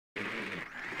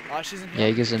She's in here.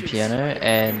 Jaeger's in piano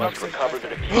and...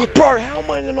 Bro, how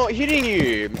am I not hitting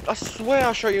you? I swear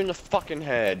I'll show you in the fucking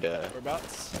head.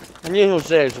 Whereabouts? And he was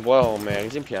there as well, man.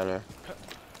 He's in piano.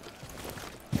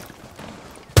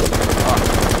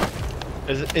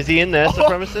 Is he in there,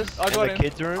 Supremasis? I got in the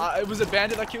kids' room? It was a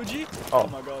bandit that killed you? Oh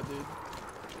My god, dude.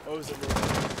 What was it, bro?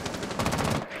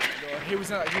 He was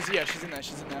in there. Yeah, she's in there.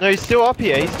 She's in there. No, he's still up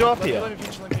here. He's still up here. Let me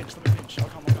pinch. Let me pinch. I'll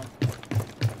come.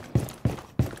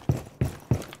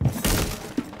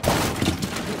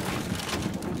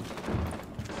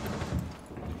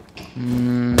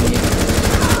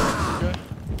 Good.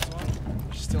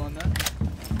 She's still in there.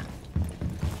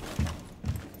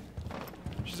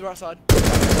 She's right side.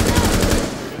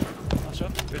 Nice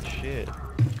shot. Good shit.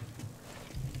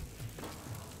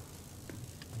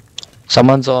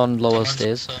 Someone's on lower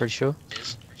stairs, pretty sure.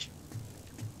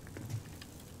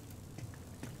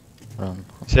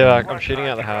 Sivak, I'm shooting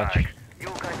out the hatch.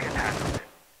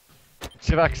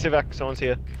 Sivak, someone's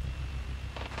here.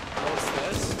 Lower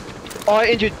stairs. Oh,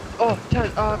 injured. Oh,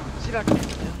 Sivak.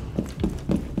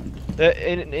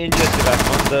 Injured,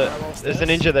 Sivak. There's an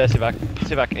injure there,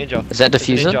 Sivak, injure. Is that There's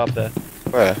an diffuser? injure up there.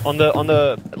 Where? On the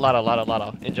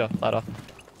ladder. Injure, ladder.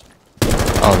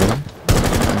 Oh, really?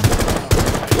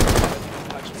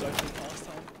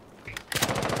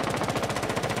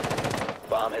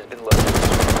 Bomb has been loaded.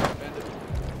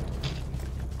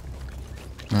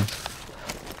 Nice.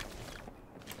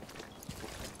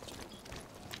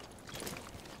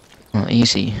 Well,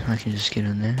 easy. I can just get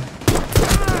in there.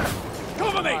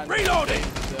 Cover me! Reloading!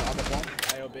 The other bomb.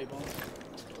 A or B bomb.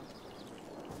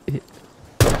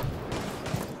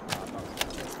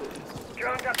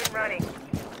 Drone's up and running.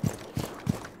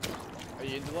 Are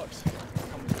you in deluxe?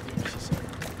 Come with you, she said.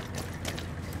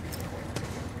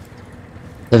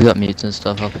 They've got mutes and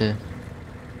stuff up here.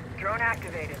 Drone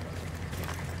activated.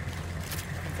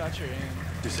 I can touch her in.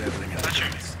 Disabling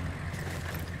actions.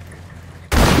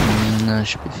 That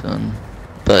should be fun.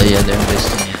 But yeah, they're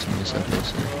investing in some of this up here,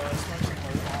 so...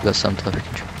 Got some type of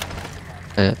control.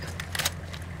 Yeah.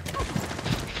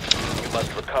 You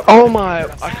must recover. Oh my,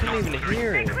 I couldn't even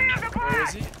hear him. Where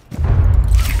is he?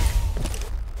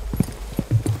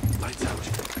 Lights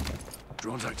out.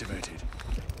 Drones activated.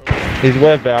 He's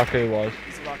where Valkyrie was.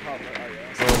 He's a back up.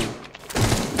 Oh, yeah.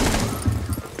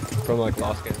 From like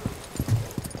last game.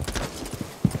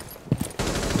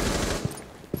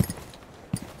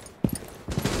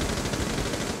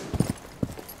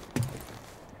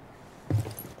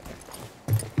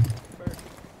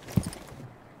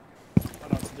 I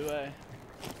don't know what to do, eh?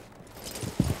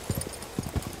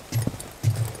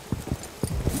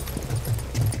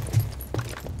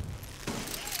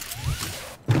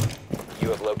 You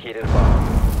have located a bomb.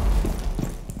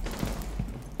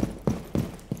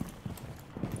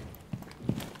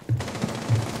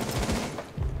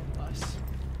 Nice.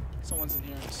 Someone's in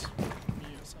here. It's me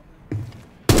or something.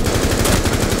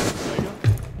 There you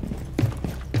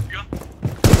go.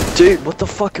 Dude, what the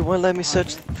fuck? It won't let me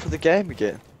search for the game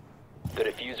again. The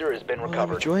diffuser has been What am I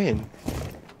recovered. join? 1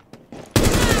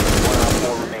 op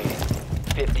 4 remaining.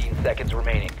 15 seconds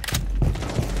remaining.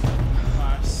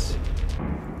 Nice.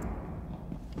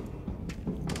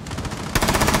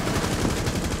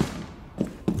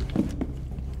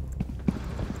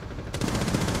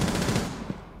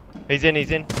 He's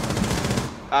in.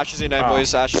 Ash is in A,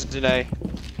 boys. Ash is in A.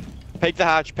 Peek the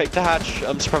hatch.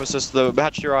 Supremacist. The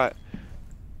hatch to your right.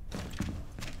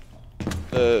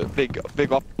 The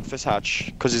big office hatch,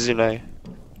 because he's in A.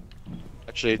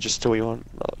 Actually, just do what you want.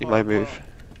 You might move.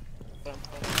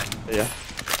 Yeah.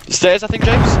 Stairs, I think,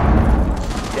 James?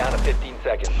 Down to 15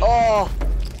 seconds. Oh!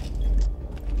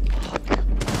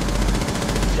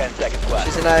 10 seconds left.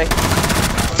 She's in A.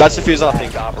 That's the fuse, I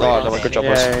think. Oh, no, good job,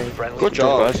 boys. Friendly Good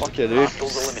job, guys. mission. Fuck yeah, dude.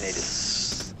 Hostiles eliminated.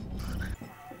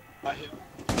 I hit.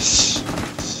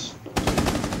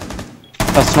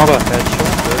 That's not a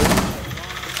headshot, dude.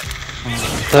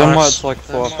 Thermite's like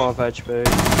 4 or 5 HP.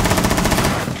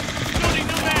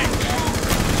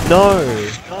 No!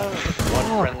 One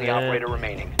friendly man. operator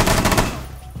remaining.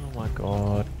 Oh my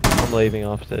god. I'm leaving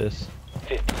after this.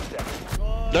 50 seconds.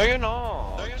 No, you're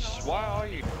not. Why are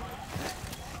you?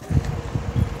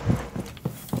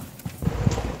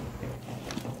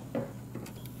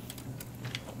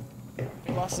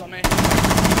 Glasses on me.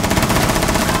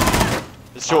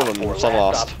 There's two of them, some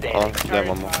last. Oh, Carry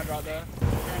one more. pad right there.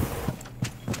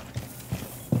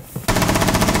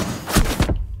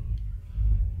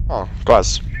 Oh,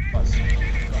 guys.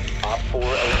 Op 4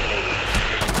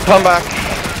 eliminated. Come back.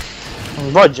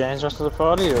 What, James, rest of the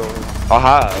party, or? I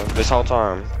have, this whole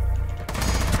time.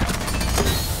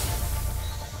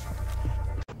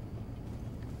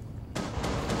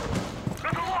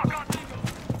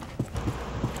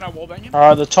 Can I wallbang him?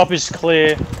 Alright, the top is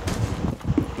clear.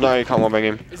 No, you can't wallbang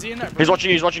him. Is he in that? He's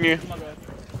watching you, he's watching you. Oh my god.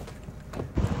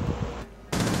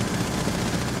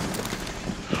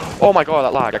 Oh my god,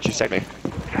 that lag actually saved me.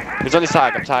 He's on his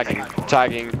tag, I'm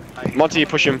tagging. Monty,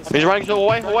 push him. He's running to the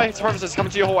hallway, Supremisis,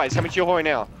 coming to your hallway, he's coming to your hallway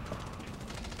now.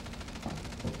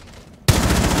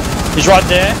 He's right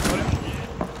there.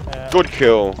 Good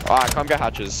kill. Alright, come get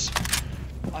hatches.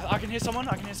 I can hear someone.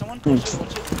 Watch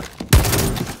it.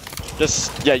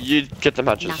 Just, yeah, you get them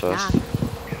hatches first.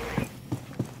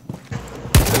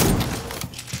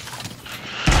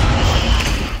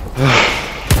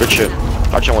 Good shit.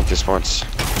 Actually, I want this points.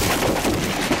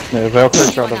 Yeah,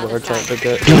 Valkyrie tried to rotate the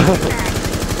gate.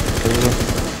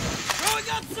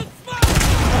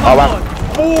 Oh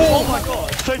wow. Oh my god.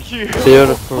 Thank you.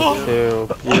 Beautiful kill.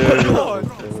 Beautiful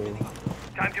kill.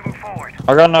 Time to move forward.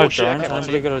 I got no Oh, shit, drone. okay,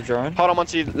 Anybody got a drone? Hold on,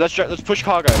 Monty. Let's push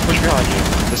cargo. Push behind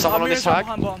you. There's someone on this tag.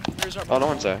 Behind bomb. Oh, no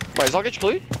one's there. Wait, is luggage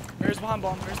clear? Mirror's behind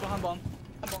bomb.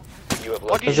 You have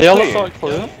Luggage Is the other clear. side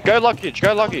clear? Go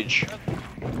luggage.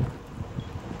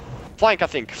 Flank, I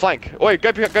think. Flank. Wait,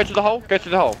 go to the hole. Go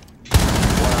through the hole.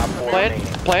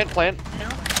 Plant.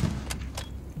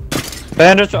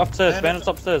 Bandits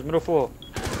upstairs, middle floor.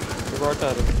 We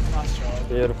rotated. Nice job.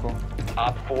 Beautiful.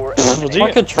 Op 4 My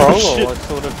eliminated. controller Shit. like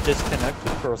sort of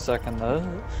disconnected for a second though.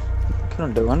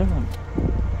 Couldn't do anything.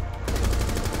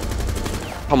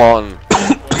 Come on.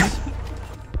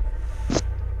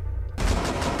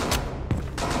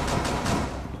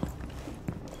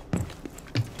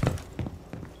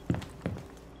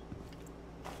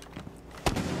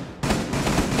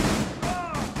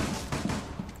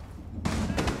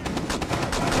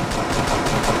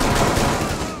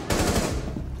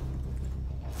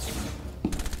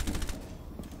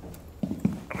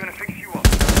 I'm gonna fix you up.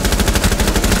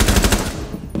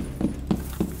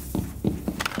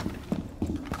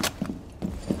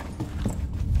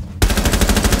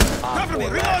 Op 4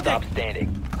 last stop standing.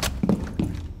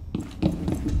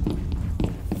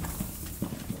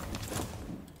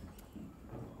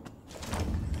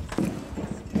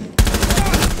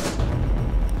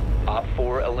 Op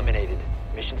 4 eliminated.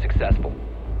 Mission successful.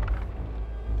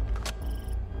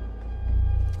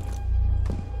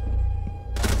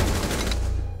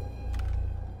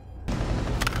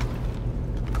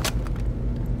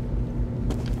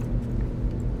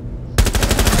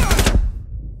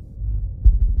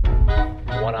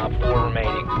 One Op 4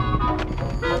 remaining.